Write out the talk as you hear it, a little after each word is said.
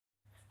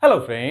Hello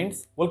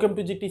friends, welcome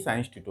to GT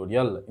Science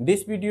tutorial. In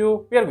this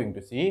video, we are going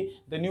to see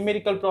the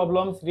numerical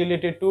problems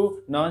related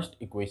to Nernst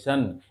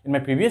equation. In my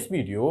previous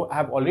video, I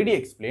have already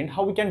explained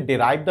how we can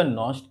derive the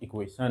Nernst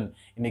equation.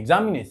 In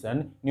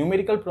examination,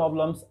 numerical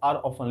problems are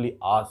oftenly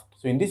asked.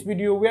 So in this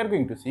video, we are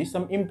going to see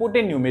some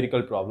important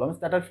numerical problems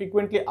that are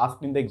frequently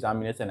asked in the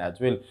examination as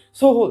well.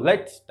 So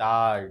let's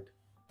start.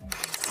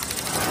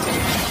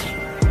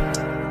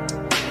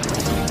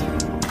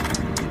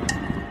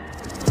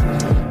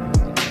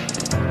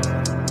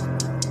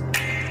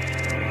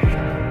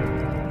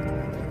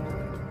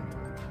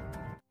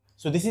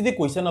 So this is the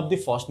question of the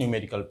first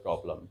numerical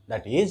problem,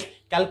 that is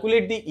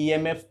calculate the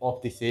EMF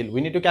of the cell. We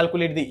need to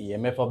calculate the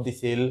EMF of the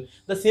cell.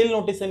 The cell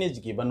notation is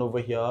given over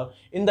here.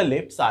 In the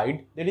left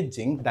side there is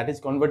zinc that is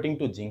converting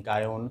to zinc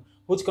ion,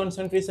 whose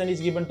concentration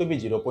is given to be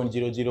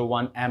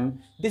 0.001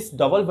 m. This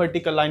double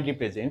vertical line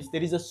represents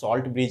there is a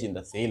salt bridge in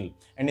the cell,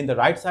 and in the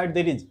right side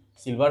there is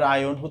silver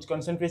ion whose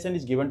concentration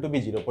is given to be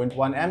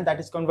 0.1 m,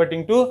 that is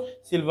converting to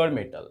silver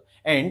metal.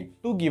 And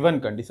two given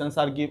conditions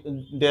are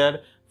given there.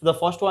 The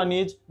first one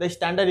is the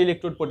standard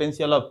electrode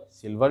potential of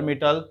silver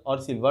metal or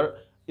silver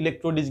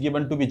electrode is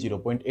given to be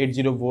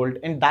 0.80 volt,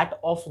 and that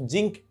of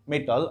zinc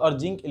metal or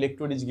zinc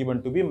electrode is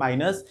given to be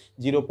minus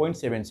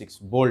 0.76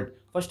 volt.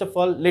 First of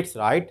all, let's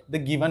write the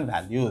given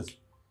values.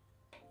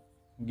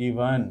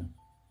 Given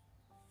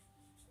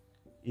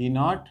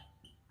E0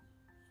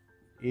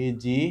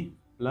 Ag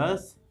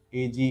plus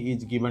Ag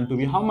is given to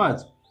be how much?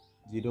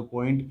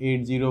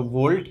 0.80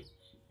 volt,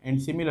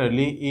 and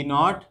similarly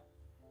E0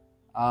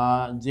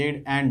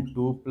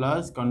 Zn2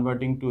 plus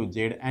converting to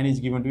Zn is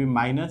given to be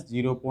minus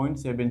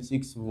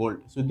 0.76 volt.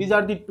 So these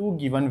are the two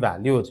given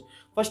values.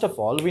 First of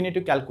all, we need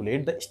to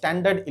calculate the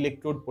standard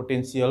electrode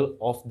potential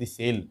of the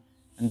cell,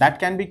 and that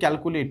can be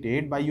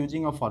calculated by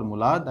using a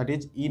formula, that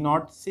is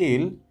E0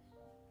 cell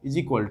is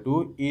equal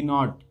to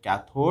E0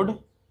 cathode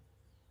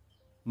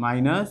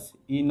minus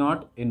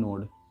E0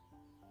 anode.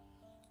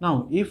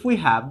 Now if we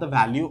have the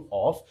value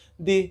of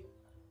the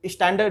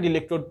standard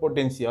electrode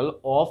potential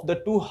of the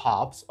two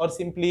halves, or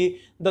simply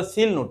the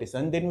cell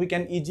notation, then we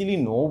can easily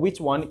know which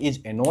one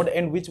is anode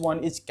and which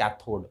one is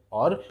cathode,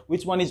 or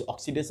which one is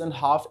oxidation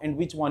half and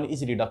which one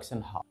is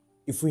reduction half.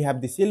 If we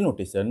have the cell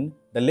notation,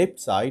 the left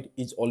side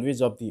is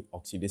always of the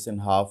oxidation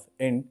half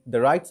and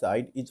the right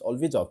side is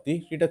always of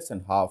the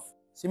reduction half.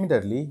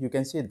 Similarly, you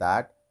can say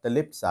that the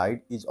left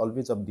side is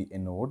always of the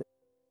anode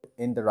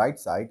and the right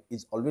side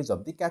is always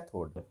of the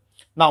cathode.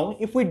 Now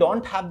if we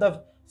don't have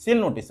the cell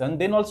notation,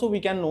 then also we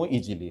can know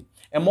easily.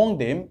 Among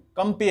them,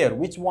 compare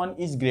which one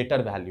is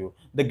greater value.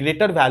 The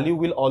greater value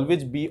will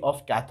always be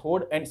of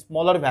cathode and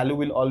smaller value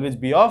will always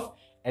be of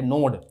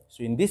anode.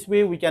 So in this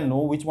way we can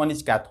know which one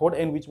is cathode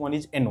and which one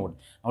is anode.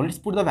 Now let's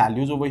put the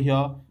values over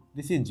here.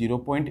 This is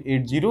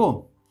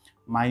 0.80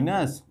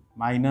 minus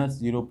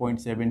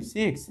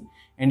 0.76,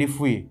 and if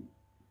we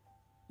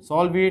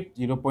solve it,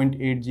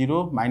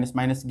 0.80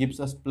 minus gives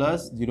us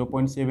plus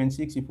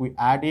 0.76. if we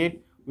add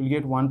it, we'll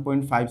get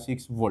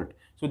 1.56 volt.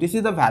 So this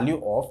is the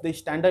value of the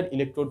standard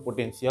electrode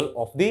potential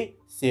of the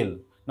cell.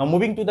 Now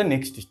moving to the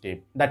next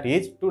step, that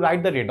is to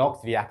write the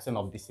redox reaction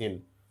of the cell.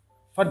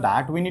 For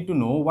that we need to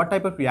know what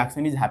type of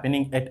reaction is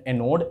happening at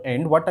anode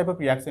and what type of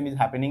reaction is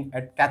happening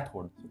at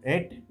cathode.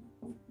 At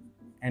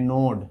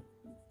anode,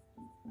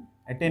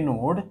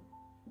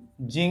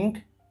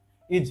 zinc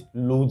is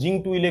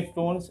losing 2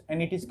 electrons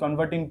and it is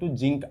converting to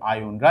zinc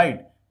ion,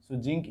 right? So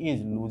zinc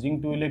is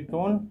losing 2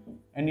 electrons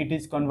and it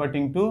is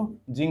converting to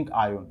zinc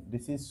ion.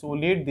 This is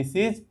solid, this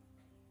is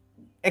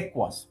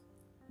aqueous.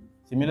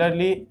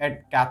 Similarly,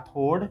 at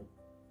cathode,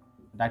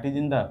 that is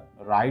in the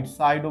right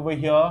side over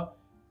here,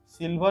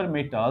 silver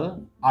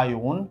metal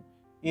ion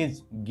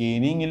is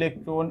gaining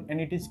electron and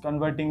it is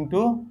converting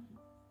to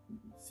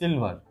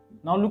silver.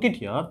 Now look at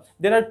here,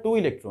 there are 2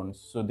 electrons,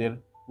 so there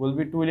will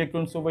be 2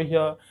 electrons over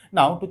here.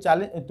 Now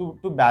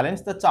to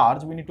balance the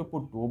charge, we need to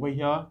put 2 over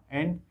here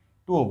and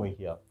 2 over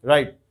here,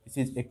 right? This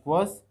is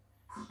aqueous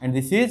and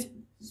this is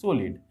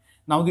solid.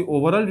 Now the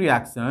overall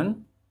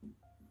reaction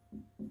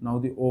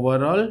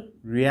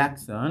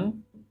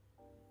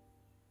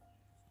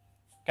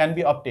can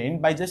be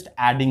obtained by just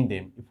adding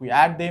them. If we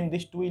add them,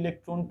 this 2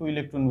 electron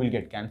will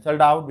get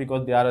cancelled out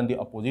because they are on the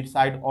opposite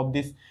side of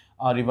this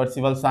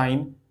reversible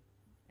sign,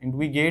 and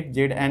we get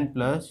Zn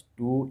plus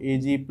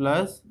 2Ag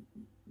plus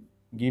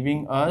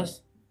giving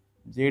us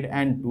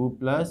Zn2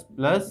 plus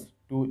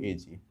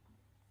 2Ag.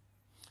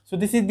 So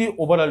this is the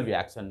overall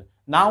reaction.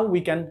 Now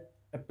we can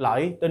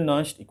apply the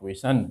Nernst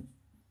equation.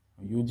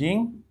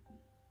 Using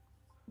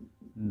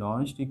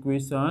Nernst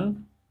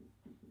equation,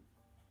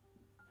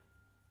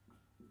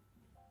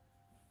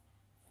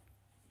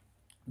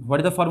 what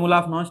is the formula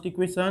of Nernst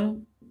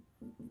equation?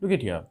 Look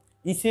at here.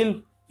 E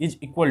cell is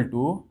equal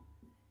to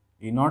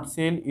E0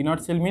 cell.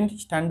 E0 cell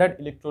means standard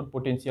electrode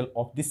potential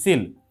of the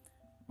cell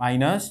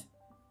minus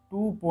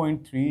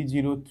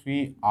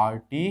 2.303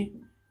 RT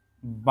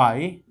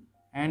by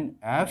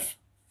NF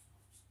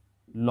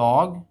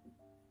log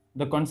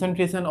the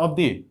concentration of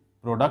the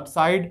product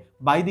side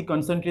by the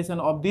concentration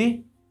of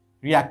the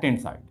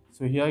reactant side.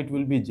 So here it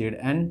will be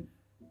Zn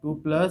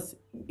 2 plus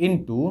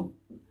into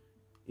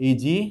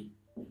Ag.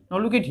 Now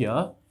look at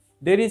here,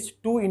 there is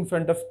 2 in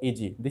front of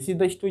Ag. This is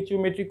the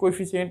stoichiometric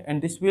coefficient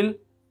and this will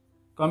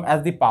come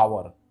as the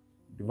power.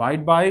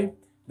 Divide by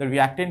the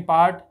reactant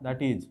part,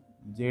 that is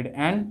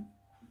Zn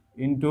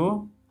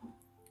into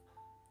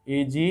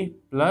Ag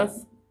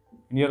plus,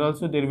 and here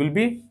also there will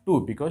be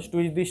 2 because 2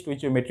 is the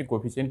stoichiometric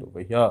coefficient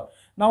over here.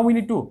 Now we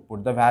need to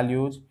put the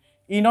values.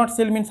 E naught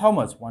cell means how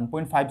much?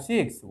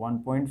 1.56.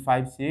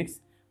 1.56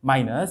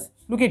 minus,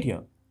 look at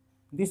here,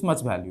 this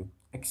much value,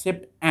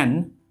 except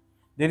N,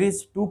 there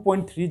is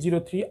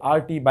 2.303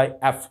 RT by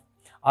F.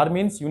 R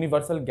means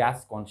universal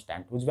gas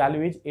constant, whose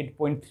value is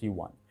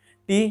 8.31.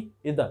 T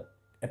is the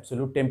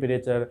absolute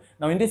temperature.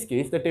 Now in this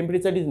case, the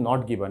temperature is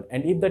not given,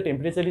 and if the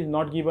temperature is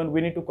not given,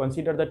 we need to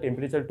consider the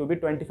temperature to be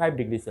 25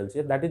 degrees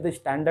Celsius. That is the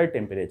standard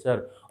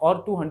temperature,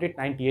 or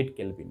 298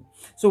 Kelvin.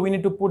 So we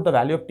need to put the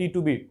value of T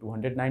to be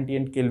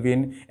 298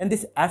 Kelvin, and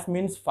this F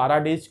means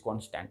Faraday's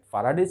constant.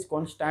 Faraday's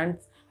constant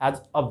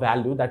has a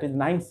value that is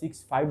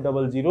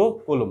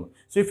 96500 Coulomb.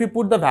 So if we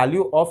put the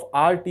value of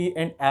RT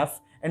and F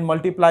and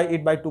multiply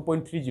it by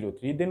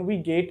 2.303, then we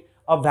get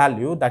a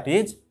value that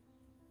is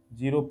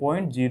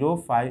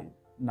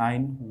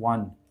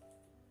 0.0591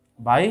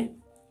 by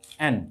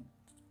N.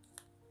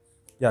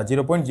 Yeah,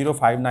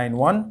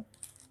 0.0591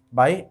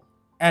 by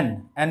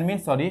N. N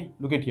means, sorry,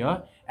 look at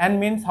here. N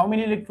means how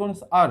many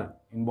electrons are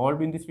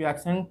involved in this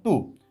reaction?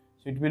 2.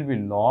 So it will be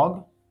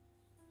log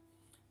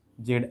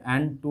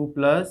Zn2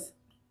 plus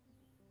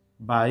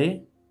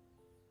by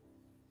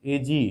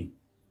Ag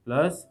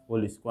plus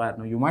whole square.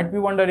 Now you might be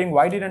wondering,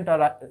 why didn't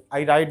I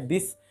write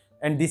this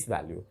and this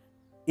value?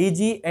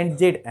 Ag and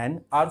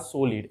Zn are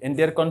solid and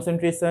their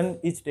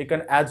concentration is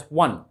taken as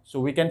 1. So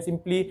we can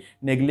simply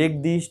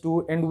neglect these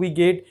two and we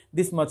get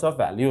this much of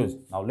values.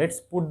 Now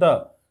let's put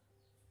the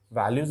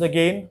values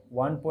again.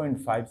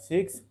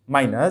 1.56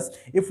 minus,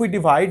 if we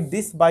divide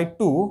this by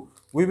 2,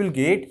 we will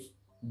get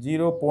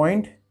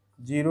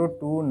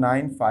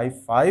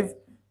 0.02955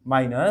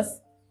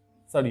 minus,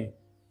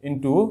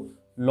 into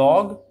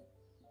log,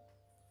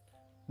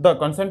 the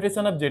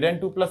concentration of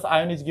Zn2 plus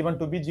ion is given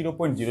to be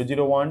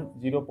 0.001,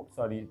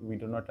 we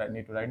do not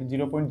need to write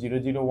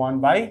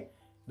 0.001 by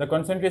the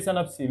concentration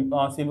of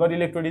silver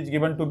electrode is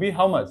given to be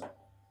how much?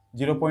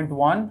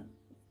 0.1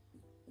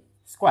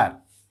 square.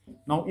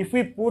 Now if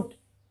we put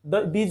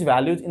these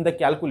values in the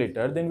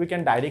calculator, then we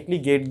can directly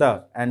get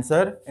the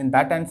answer, and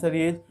that answer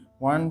is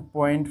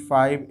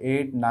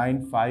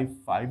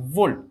 1.58955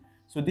 volt.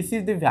 So this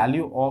is the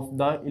value of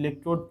the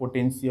electrode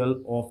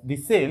potential of the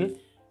cell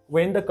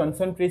when the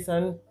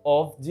concentration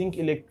of zinc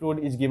electrode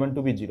is given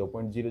to be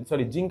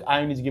zinc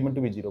ion is given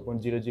to be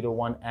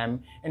 0.001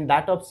 m, and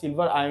that of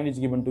silver ion is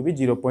given to be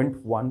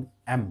 0.1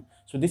 m.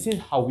 So this is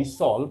how we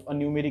solve a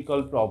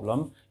numerical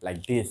problem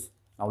like this.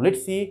 Now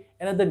let's see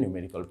another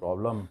numerical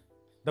problem.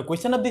 The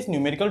question of this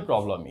numerical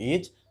problem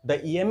is the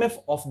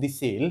EMF of the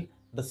cell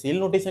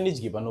notation is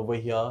given over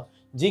here.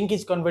 Zinc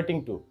is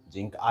converting to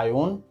zinc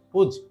ion,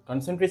 whose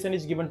concentration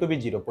is given to be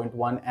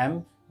 0.1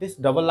 m. This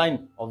double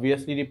line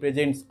obviously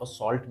represents a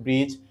salt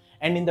bridge,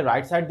 and in the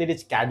right side there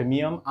is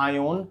cadmium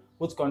ion,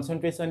 whose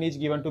concentration is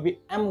given to be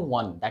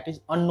m1, that is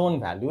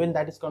unknown value, and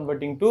that is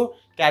converting to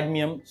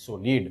cadmium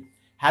solid.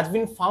 Has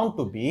been found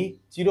to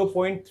be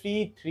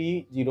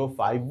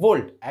 0.3305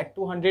 volt at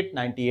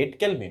 298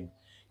 Kelvin.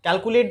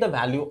 Calculate the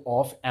value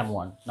of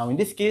M1. Now in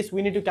this case,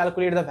 we need to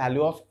calculate the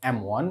value of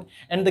M1,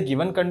 and the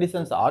given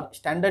conditions are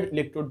standard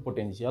electrode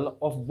potential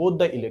of both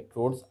the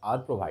electrodes are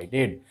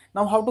provided.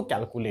 Now how to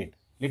calculate?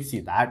 Let's see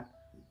that.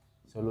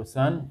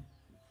 Solution.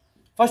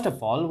 First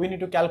of all, we need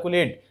to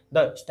calculate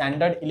the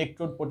standard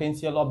electrode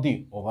potential of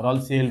the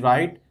overall cell,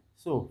 right?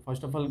 So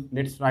first of all,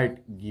 let's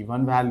write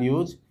given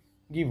values.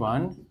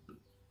 Given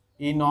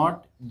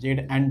E0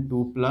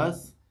 Zn2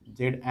 plus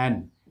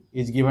Zn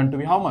is given to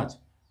be how much?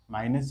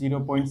 Minus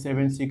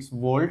 0.76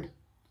 volt.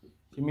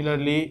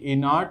 Similarly,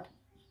 E0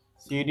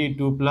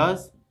 CD2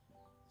 plus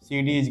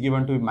CD is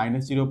given to be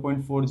minus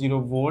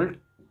 0.40 volt.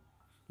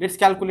 Let's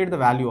calculate the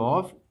value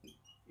of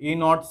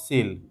E0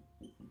 cell.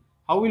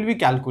 How will we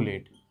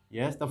calculate?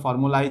 Yes, the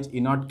formula is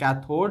E0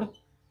 cathode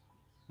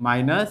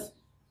minus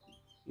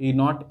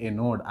E0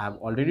 anode. I have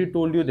already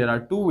told you there are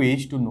two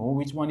ways to know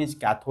which one is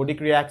cathodic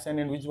reaction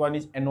and which one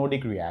is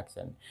anodic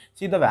reaction.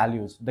 See the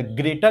values. The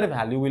greater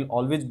value will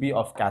always be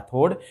of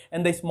cathode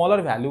and the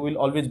smaller value will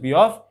always be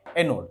of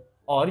anode.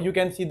 Or you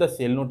can see the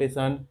cell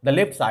notation. The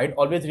left side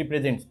always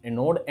represents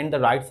anode and the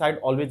right side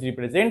always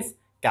represents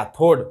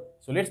cathode.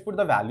 So let's put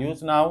the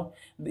values now.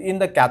 In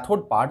the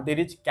cathode part there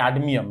is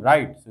cadmium,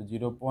 right? So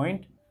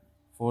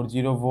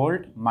 0.40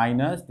 volt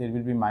minus, there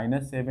will be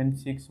minus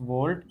 76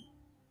 volt.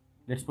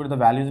 Let's put the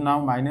values now.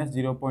 Minus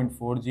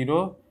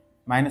 0.40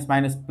 minus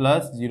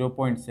plus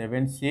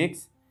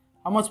 0.76.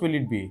 How much will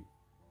it be?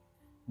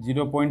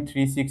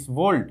 0.36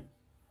 volt,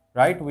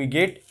 right? We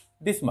get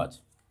this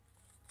much.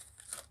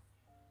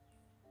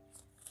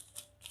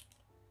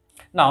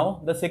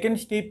 Now the second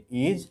step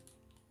is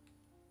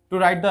to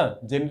write the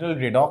general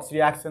redox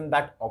reaction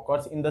that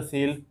occurs in the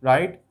cell,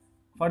 right?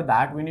 For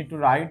that we need to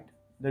write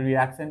the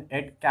reaction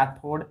at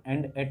cathode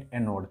and at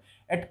anode.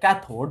 At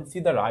cathode, see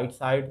the right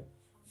side.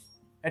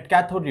 At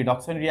cathode,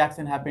 reduction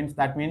reaction happens,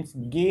 that means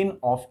gain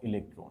of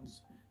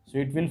electrons. So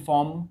it will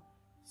form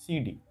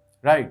CD,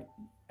 right?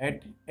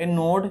 At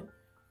anode,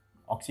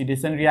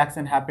 oxidation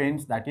reaction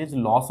happens, that is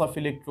loss of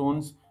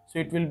electrons. So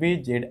it will be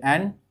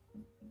Zn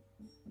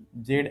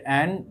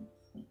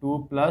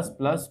 2 plus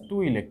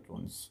 2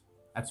 electrons.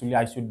 Actually,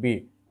 I should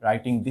be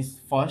writing this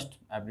first.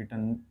 I've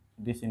written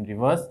this in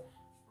reverse.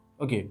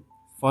 Okay,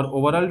 for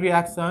overall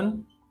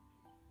reaction,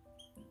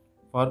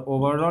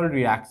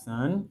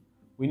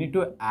 we need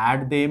to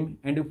add them,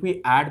 and if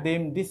we add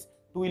them, this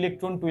 2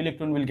 electron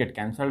will get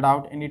cancelled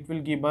out, and it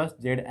will give us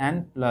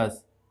Zn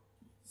plus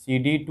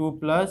Cd2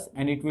 plus,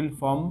 and it will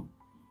form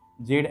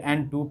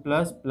Zn2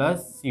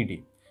 plus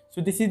Cd.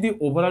 So this is the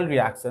overall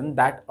reaction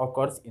that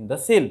occurs in the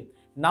cell.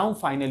 Now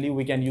finally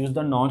we can use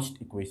the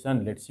Nernst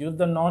equation. Let's use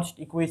the Nernst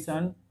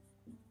equation.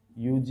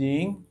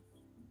 Using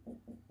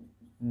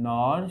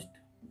Nernst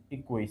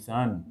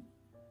equation.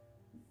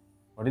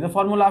 What is the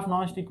formula of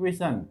Nernst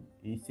equation?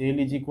 E cell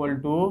is equal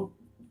to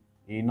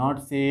A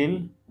naught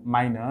cell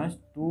minus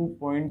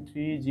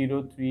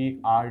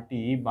 2.303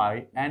 RT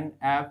by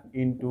NF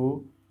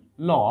into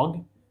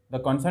log the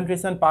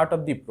concentration part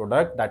of the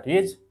product, that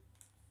is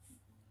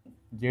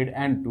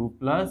Zn2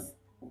 plus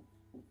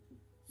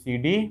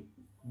Cd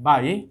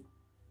by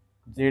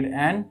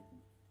Zn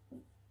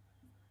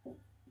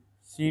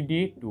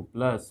Cd2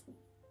 plus.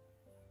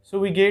 So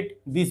we get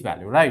this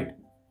value, right?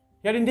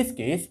 Here in this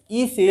case,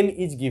 E cell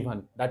is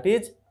given, that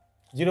is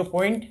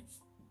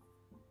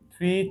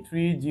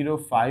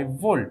 0.3305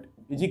 volt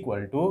is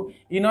equal to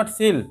E naught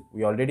cell,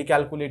 we already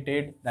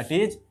calculated, that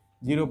is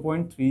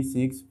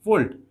 0.36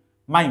 volt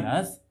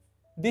minus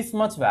this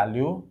much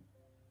value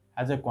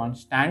as a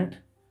constant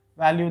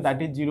value,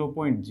 that is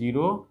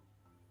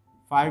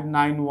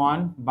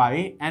 0.0591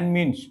 by n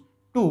means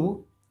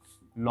 2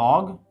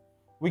 log.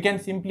 We can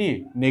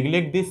simply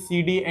neglect this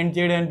Cd and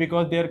Zn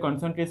because their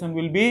concentration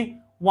will be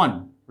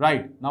 1,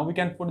 right? Now we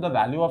can put the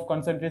value of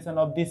concentration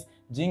of this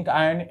zinc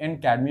ion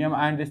and cadmium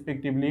ion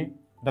respectively.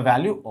 The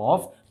value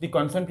of the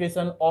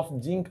concentration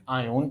of zinc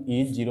ion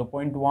is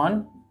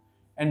 0.1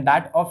 and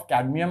that of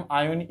cadmium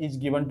ion is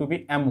given to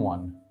be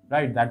M1,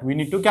 right? That we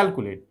need to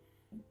calculate.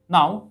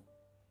 Now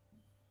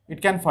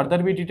it can further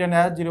be written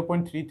as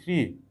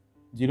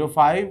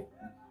 0.3305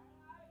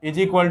 is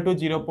equal to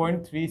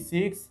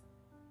 0.36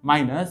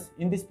 minus,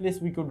 in this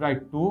place we could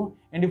write 2,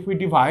 and if we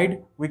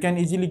divide we can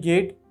easily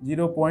get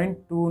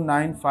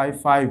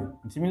 0.2955.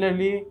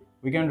 Similarly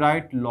we can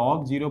write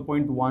log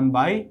 0.1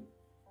 by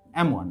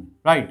M1,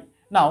 right?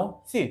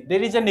 Now see,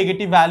 there is a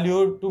negative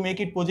value. To make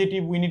it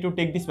positive we need to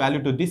take this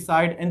value to this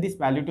side and this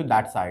value to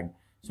that side.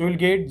 So we'll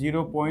get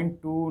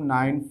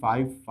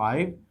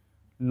 0.2955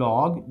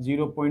 log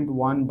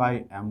 0.1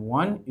 by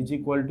M1 is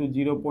equal to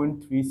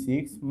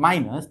 0.36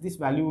 minus this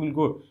value will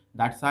go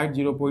that side,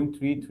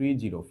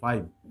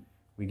 0.3305.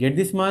 We get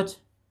this much,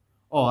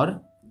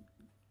 or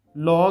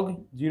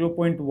log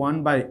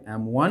 0.1 by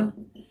M1.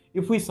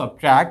 If we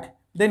subtract,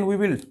 then we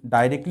will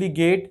directly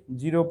get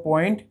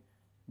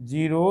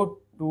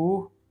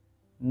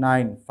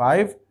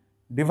 0.0295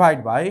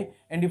 divide by,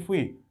 and if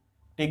we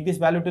take this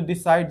value to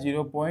this side,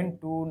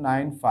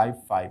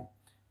 0.2955,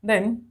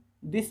 then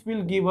this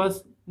will give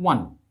us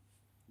 1,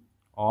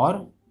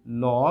 or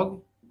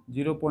log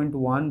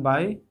 0.1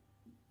 by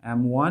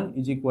M1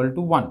 is equal to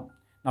 1.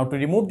 Now to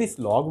remove this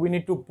log, we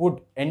need to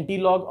put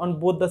anti-log on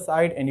both the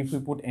side, and if we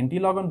put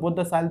anti-log on both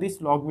the side, this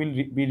log will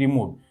be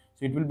removed.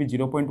 So it will be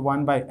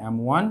 0.1 by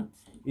M1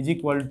 is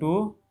equal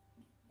to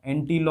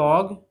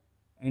anti-log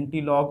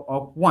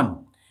of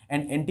 1.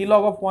 And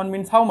anti-log of 1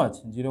 means how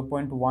much?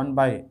 0.1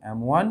 by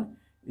M1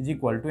 is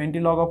equal to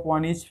anti-log of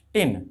 1 is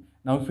 10.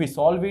 Now if we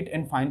solve it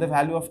and find the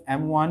value of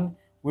M1,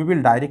 we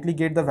will directly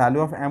get the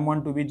value of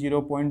M1 to be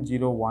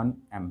 0.01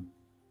 M.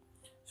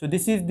 So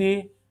this is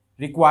the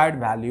required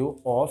value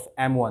of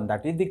M1,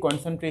 that is the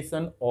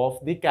concentration of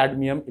the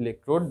cadmium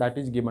electrode, that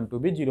is given to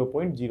be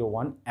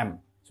 0.01 M.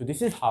 So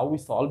this is how we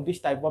solve this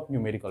type of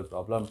numerical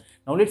problem.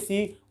 Now let's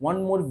see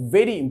one more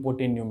very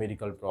important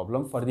numerical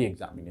problem for the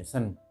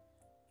examination.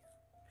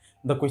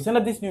 The question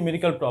of this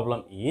numerical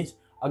problem is,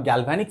 a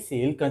galvanic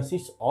cell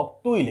consists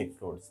of 2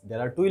 electrodes. There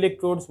are 2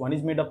 electrodes, one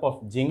is made up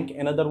of zinc,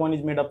 another one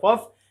is made up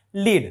of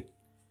lead.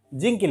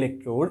 Zinc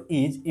electrode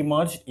is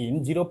immersed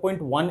in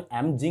 0.1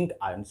 M zinc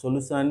ion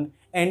solution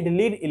and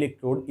lead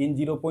electrode in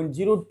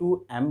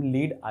 0.02 M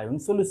lead ion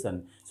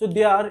solution. So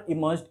they are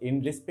immersed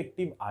in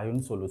respective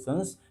ion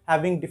solutions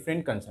having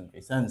different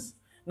concentrations.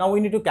 Now we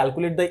need to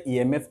calculate the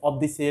EMF of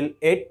the cell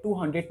at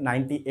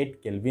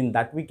 298 Kelvin,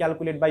 that we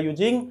calculate by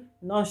using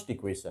Nernst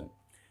equation.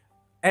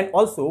 And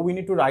also we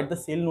need to write the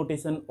cell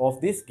notation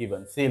of this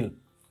given cell.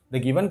 The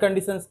given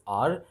conditions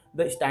are,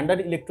 the standard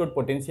electrode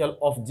potential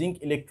of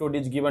zinc electrode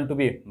is given to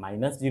be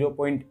minus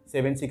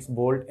 0.76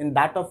 volt and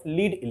that of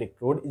lead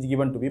electrode is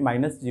given to be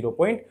minus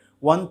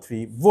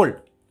 0.13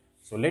 volt.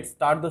 So let's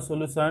start the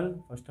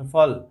solution. First of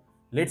all,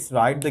 let's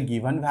write the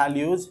given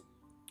values.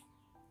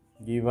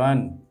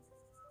 Given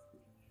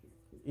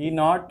E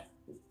naught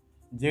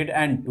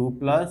Zn2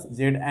 plus,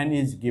 Zn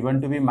is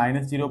given to be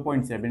minus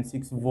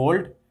 0.76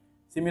 volt.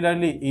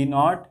 Similarly,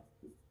 E0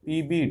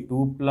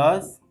 Pb2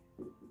 plus,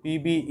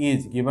 Pb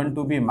is given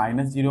to be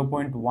minus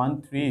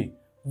 0.13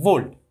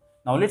 volt.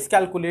 Now let's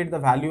calculate the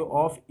value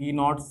of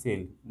E0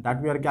 cell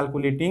that we are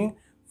calculating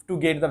to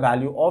get the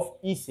value of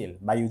E cell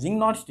by using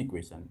Nernst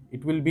equation.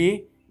 It will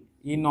be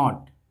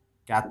E0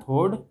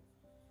 cathode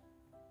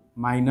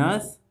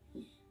minus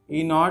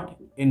E0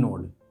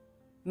 anode.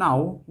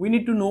 Now we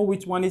need to know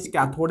which one is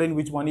cathode and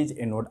which one is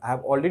anode. I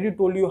have already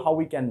told you how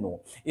we can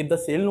know. If the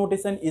cell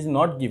notation is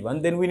not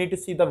given, then we need to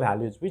see the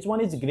values. Which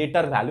one is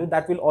greater value,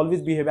 that will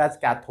always behave as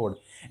cathode,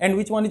 and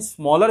which one is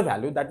smaller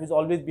value, that will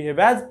always behave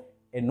as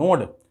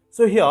anode.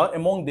 So here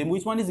among them,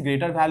 which one is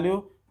greater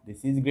value?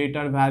 This is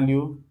greater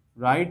value,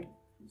 right?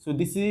 So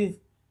this is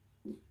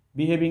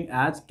behaving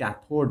as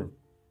cathode,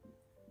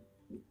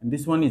 and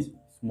this one is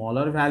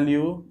smaller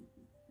value,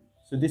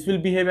 so this will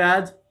behave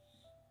as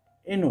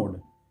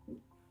anode.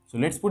 So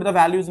let's put the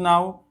values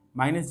now.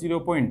 Minus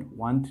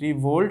 0.13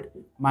 volt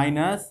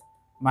minus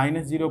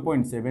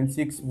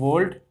 0.76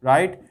 volt,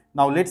 right?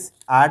 Now let's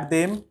add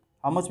them.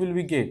 How much will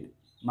we get?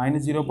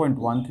 Minus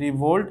 0.13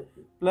 volt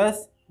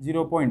plus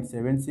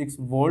 0.76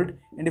 volt,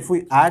 and if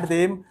we add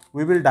them,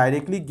 we will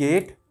directly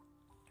get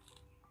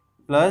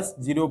plus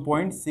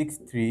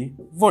 0.63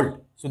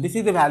 volt. So this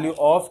is the value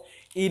of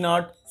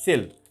E0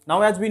 cell.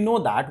 Now as we know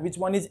that which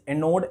one is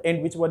anode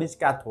and which one is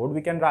cathode,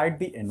 we can write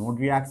the anode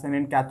reaction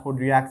and cathode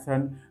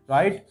reaction,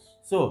 right?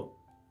 So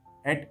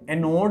at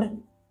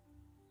anode,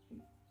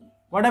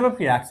 what type of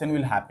reaction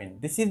will happen?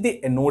 This is the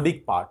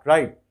anodic part,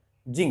 right?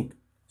 Zinc.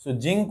 So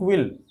zinc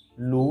will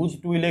lose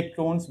 2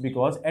 electrons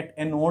because at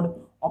anode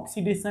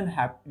oxidation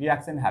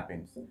reaction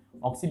happens.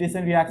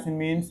 Oxidation reaction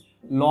means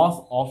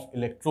loss of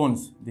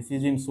electrons. This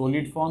is in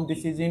solid form,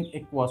 this is in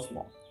aqueous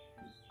form.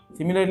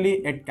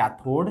 Similarly at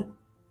cathode,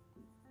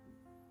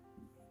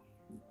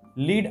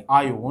 lead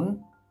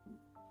ion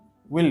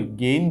will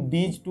gain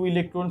these 2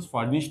 electrons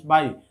furnished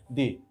by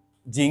the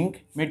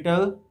zinc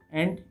metal,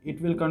 and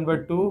it will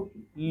convert to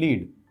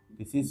lead.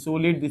 This is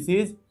solid, this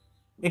is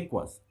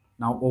aqueous.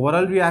 Now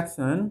overall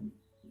reaction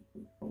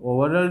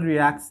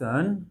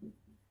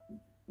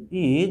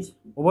is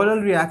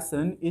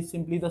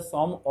simply the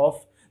sum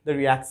of the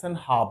reaction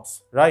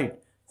halves, right?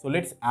 So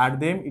let's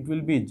add them. It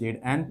will be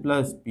Zn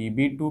plus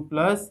Pb2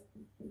 plus,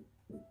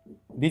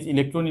 this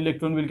electron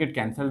will get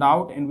cancelled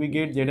out, and we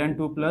get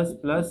Zn2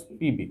 plus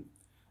Pb.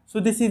 So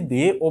this is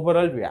the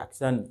overall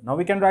reaction. Now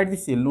we can write the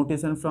cell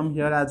notation from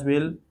here as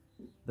well.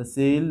 The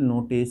cell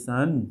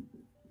notation.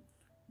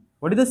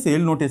 What is the cell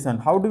notation?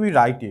 How do we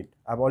write it?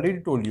 I've already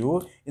told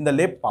you. In the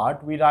left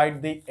part, we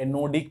write the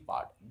anodic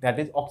part, that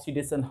is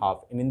oxidation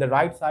half, and in the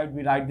right side,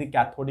 we write the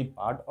cathodic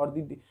part or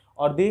the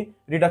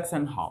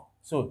reduction half.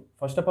 So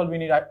first of all, we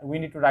need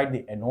to write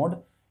the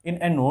anode.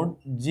 In anode,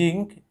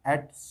 zinc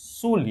at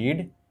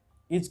solid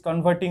is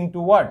converting to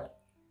what?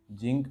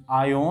 Zinc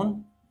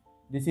ion.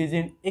 This is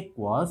in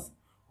aqueous,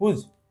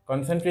 whose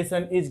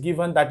concentration is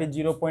given, that is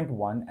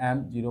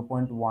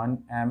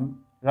 0.1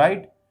 m,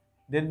 right?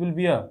 There will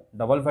be a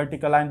double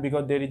vertical line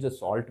because there is a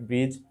salt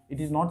bridge. It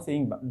is not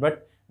saying,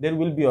 but there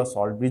will be a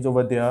salt bridge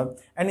over there.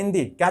 And in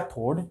the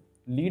cathode,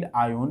 lead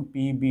ion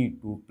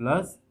Pb2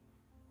 plus,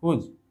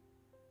 whose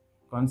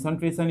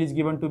concentration is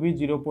given to be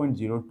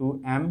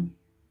 0.02 m,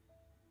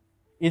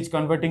 is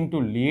converting to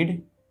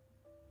lead,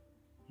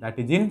 that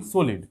is in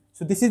solid.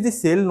 So this is the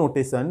cell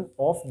notation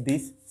of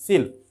this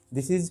cell.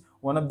 This is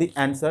one of the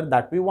answer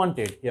that we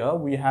wanted. Here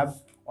we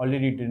have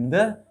already written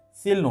the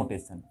cell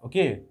notation.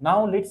 Okay,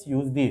 now let's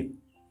use the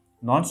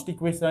Nernst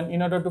equation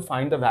in order to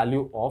find the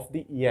value of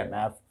the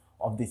EMF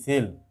of the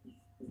cell.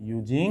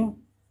 Using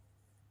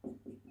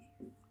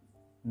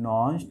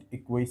Nernst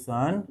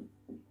equation,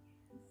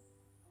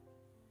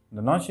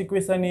 the Nernst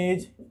equation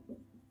is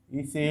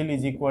E cell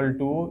is equal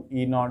to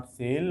E0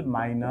 cell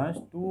minus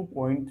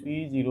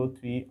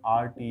 2.303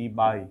 RT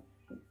by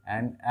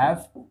and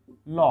F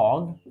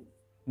log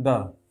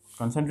the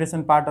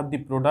concentration part of the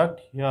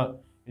product. Here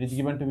it is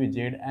given to be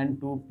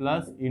Zn2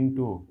 plus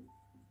into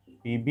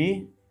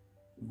Pb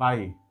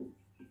by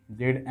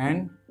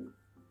Zn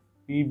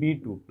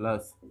Pb2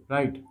 plus,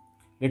 right?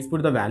 Let's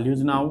put the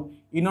values now.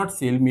 E0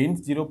 cell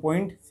means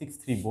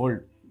 0.63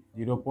 volt.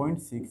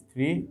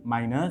 0.63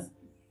 minus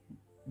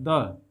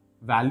the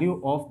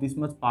value of this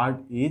much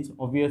part is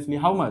obviously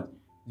how much?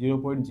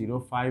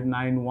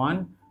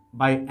 0.0591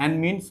 by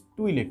n means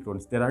 2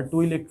 electrons. There are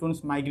 2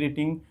 electrons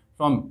migrating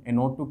from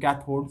anode to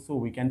cathode, so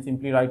we can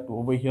simply write 2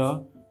 over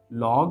here.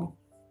 Log,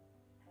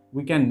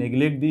 we can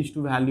neglect these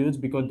 2 values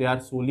because they are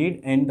solid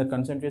and the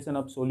concentration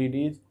of solid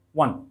is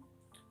 1,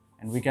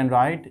 and we can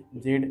write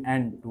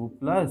Zn2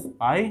 plus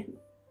by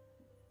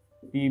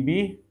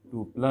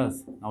Pb2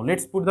 plus. Now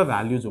let's put the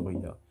values over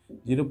here.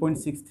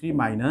 0.63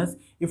 minus,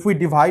 if we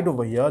divide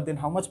over here, then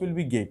how much will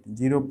we get?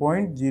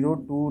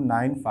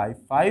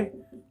 0.02955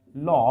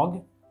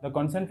 log the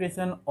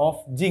concentration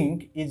of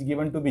zinc is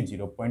given to be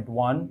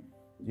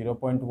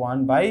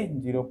 0.1 by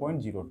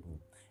 0.02.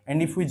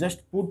 And if we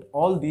just put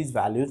all these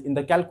values in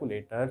the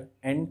calculator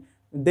and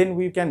then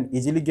we can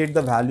easily get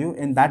the value,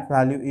 and that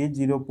value is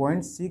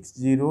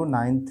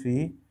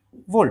 0.6093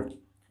 volt.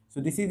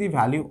 So this is the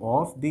value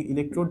of the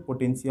electrode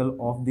potential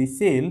of the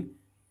cell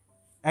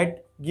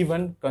at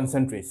given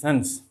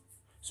concentrations.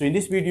 So in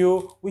this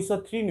video, we saw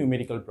 3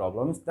 numerical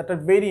problems that are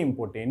very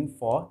important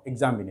for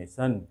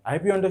examination. I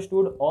hope you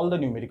understood all the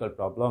numerical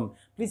problem.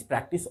 Please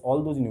practice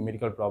all those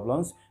numerical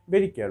problems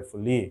very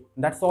carefully.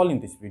 That's all in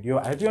this video.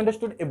 I hope you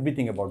understood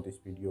everything about this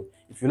video.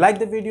 If you like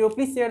the video,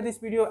 please share this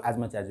video as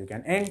much as you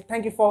can. And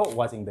thank you for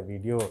watching the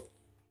video.